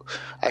Hove,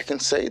 I can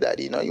say that,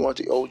 you want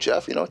the old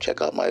Jeff,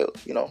 check out my,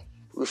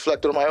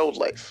 reflected on my old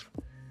life.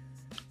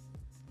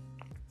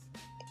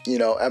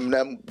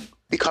 Eminem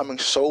becoming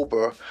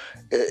sober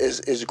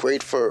is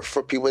great for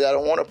people that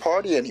don't want to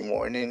party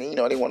anymore, and then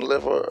they want to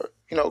live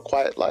a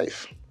quiet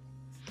life.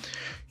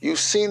 You've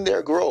seen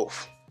their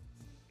growth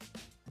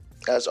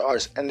as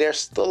artists, and they're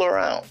still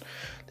around.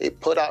 They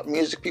put out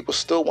music, people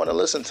still want to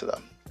listen to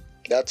them.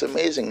 That's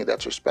amazing.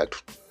 That's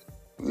respectable.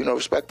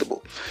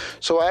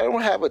 So I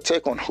don't have a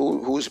take on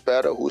who's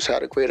better, who's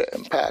had a greater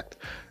impact.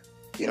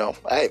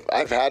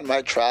 I've had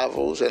my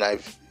travels,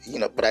 and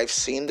but I've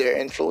seen their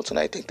influence, and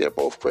I think they're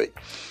both great.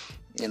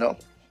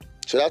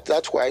 So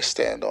that's where I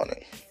stand on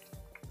it.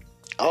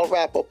 I'll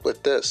wrap up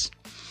with this.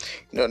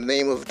 The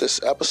name of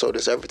this episode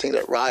is Everything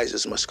That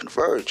Rises Must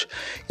Converge.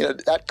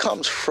 That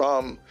comes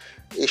from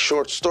a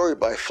short story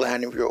by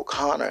Flannery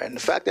O'Connor, and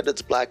the fact that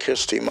it's Black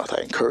History Month,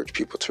 I encourage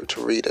people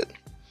to read it.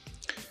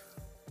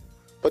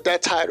 But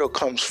that title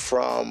comes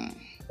from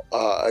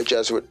a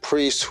Jesuit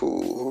priest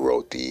who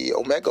wrote the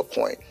Omega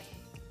Point.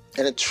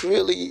 And it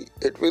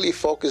really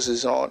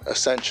focuses on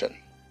ascension.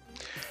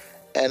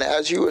 And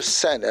as you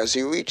ascend, as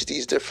you reach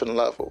these different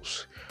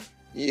levels,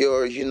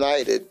 you're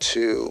united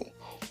to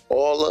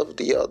all of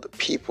the other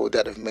people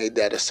that have made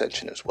that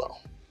ascension as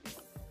well.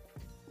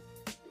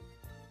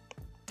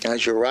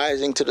 As you're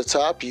rising to the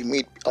top, you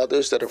meet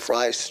others that have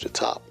risen to the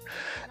top.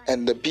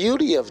 And the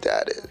beauty of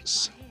that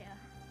is,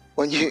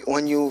 when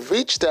you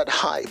reach that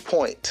high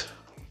point,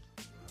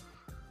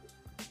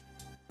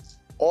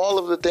 all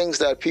of the things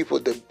that people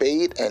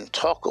debate and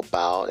talk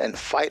about and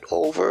fight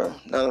over,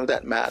 none of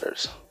that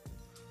matters.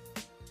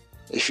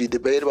 If you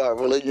debate about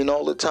religion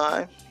all the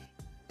time,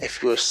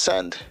 if you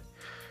ascend,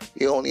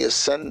 you only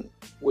ascend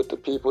with the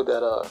people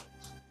that are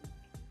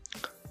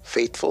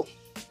faithful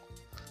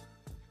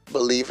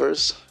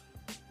believers,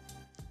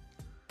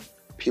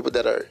 people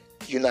that are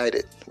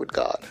united with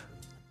God.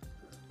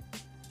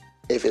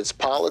 If it's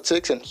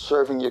politics and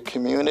serving your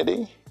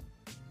community,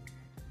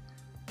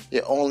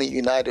 you're only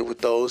united with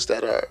those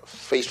that are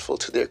faithful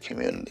to their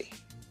community.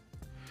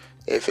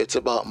 If it's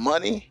about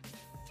money,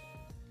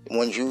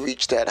 when you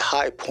reach that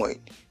high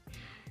point,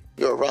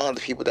 you're around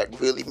the people that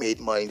really made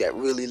money, that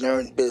really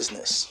learned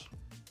business.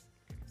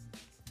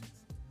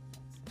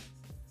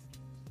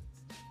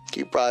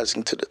 Keep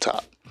rising to the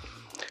top.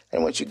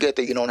 And once you get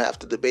there, you don't have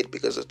to debate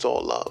because it's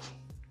all love.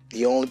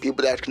 The only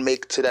people that can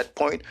make it to that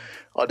point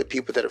are the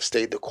people that have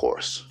stayed the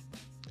course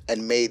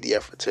and made the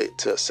effort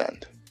to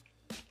ascend.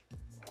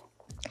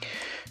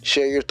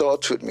 Share your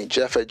thoughts with me,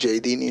 Jeff at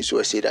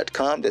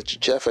jdnewsusa.com. That's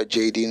Jeff at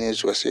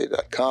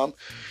jdnewsusa.com.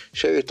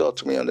 Share your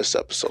thoughts with me on this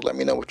episode. Let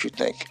me know what you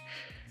think.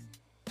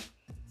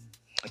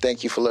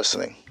 Thank you for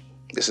listening.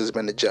 This has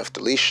been the Jeff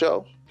Delee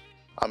Show.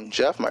 I'm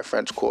Jeff. My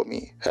friends call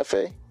me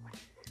Hefe.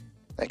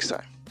 Next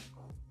time.